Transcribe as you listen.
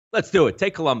Let's do it.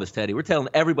 Take Columbus, Teddy. We're telling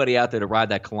everybody out there to ride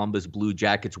that Columbus Blue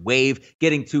Jackets wave,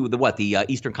 getting to the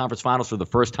Eastern Conference Finals for the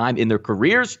first time in their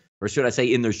careers, or should I say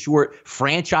in their short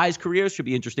franchise careers. Should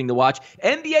be interesting to watch.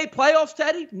 NBA playoffs,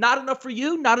 Teddy, not enough for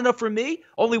you, not enough for me.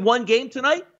 Only one game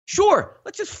tonight. Sure,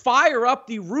 let's just fire up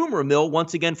the rumor mill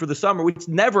once again for the summer, which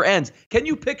never ends. Can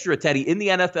you picture it, Teddy, in the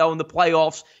NFL, in the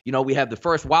playoffs? You know, we have the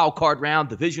first wild card round,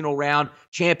 divisional round,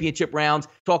 championship rounds,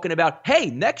 talking about, hey,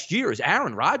 next year is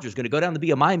Aaron Rodgers going to go down to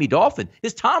be a Miami Dolphin?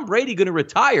 Is Tom Brady going to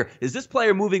retire? Is this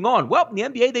player moving on? Well, in the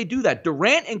NBA, they do that.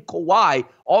 Durant and Kawhi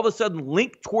all of a sudden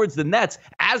linked towards the Nets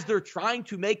as they're trying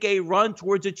to make a run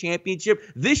towards a championship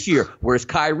this year. Where's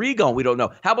Kyrie going? We don't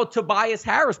know. How about Tobias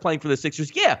Harris playing for the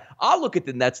Sixers? Yeah, I'll look at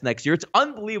the Nets next year. It's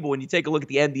unbelievable when you take a look at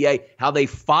the NBA, how they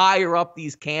fire up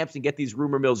these camps and get these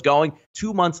rumor mills going.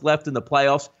 2 months left in the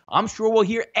playoffs. I'm sure we'll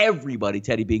hear everybody,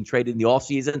 Teddy, being traded in the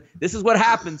offseason. This is what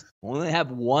happens. We only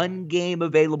have one game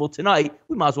available tonight.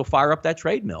 We might as well fire up that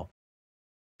trade mill.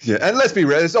 Yeah, and let's be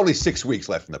real, there's only 6 weeks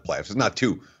left in the playoffs. It's not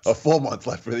a full month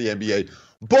left for the NBA.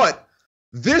 But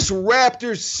this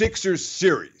Raptors-Sixers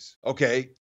series,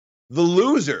 okay, the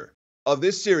loser of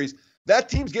this series, that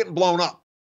team's getting blown up,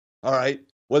 all right?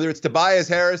 Whether it's Tobias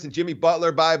Harris and Jimmy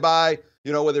Butler, bye-bye.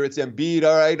 You know, whether it's Embiid,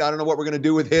 all right, I don't know what we're going to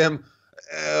do with him.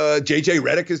 J.J.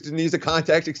 Redick needs a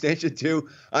contact extension too.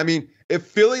 I mean, if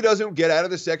Philly doesn't get out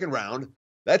of the second round,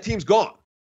 that team's gone.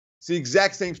 It's the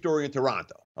exact same story in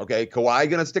Toronto. Okay, Kawhi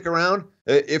going to stick around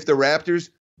if the Raptors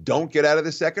don't get out of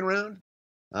the second round?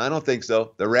 I don't think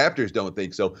so. The Raptors don't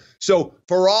think so. So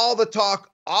for all the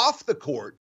talk off the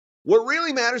court, what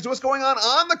really matters is what's going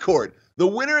on the court. The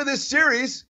winner of this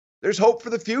series, there's hope for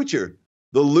the future.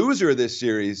 The loser of this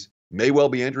series may well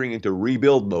be entering into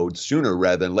rebuild mode sooner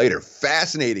rather than later.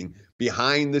 Fascinating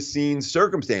behind-the-scenes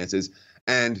circumstances.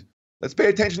 And let's pay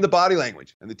attention to the body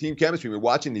language and the team chemistry. We're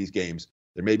watching these games.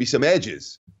 There may be some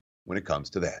edges when it comes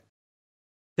to that.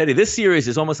 Teddy, this series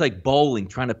is almost like bowling,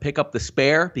 trying to pick up the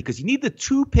spare, because you need the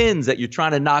 2 pins that you're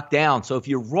trying to knock down. So if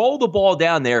you roll the ball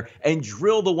down there and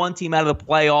drill the one team out of the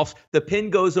playoffs, the pin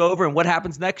goes over, and what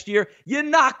happens next year? You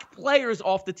knock players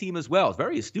off the team as well. It's a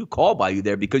very astute call by you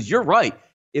there, because you're right.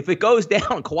 If it goes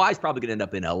down, Kawhi's probably going to end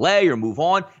up in L.A. or move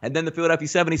on, and then the Philadelphia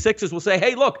 76ers will say,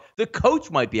 hey, look, the coach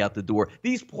might be out the door.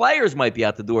 These players might be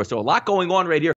out the door. So a lot going on right here.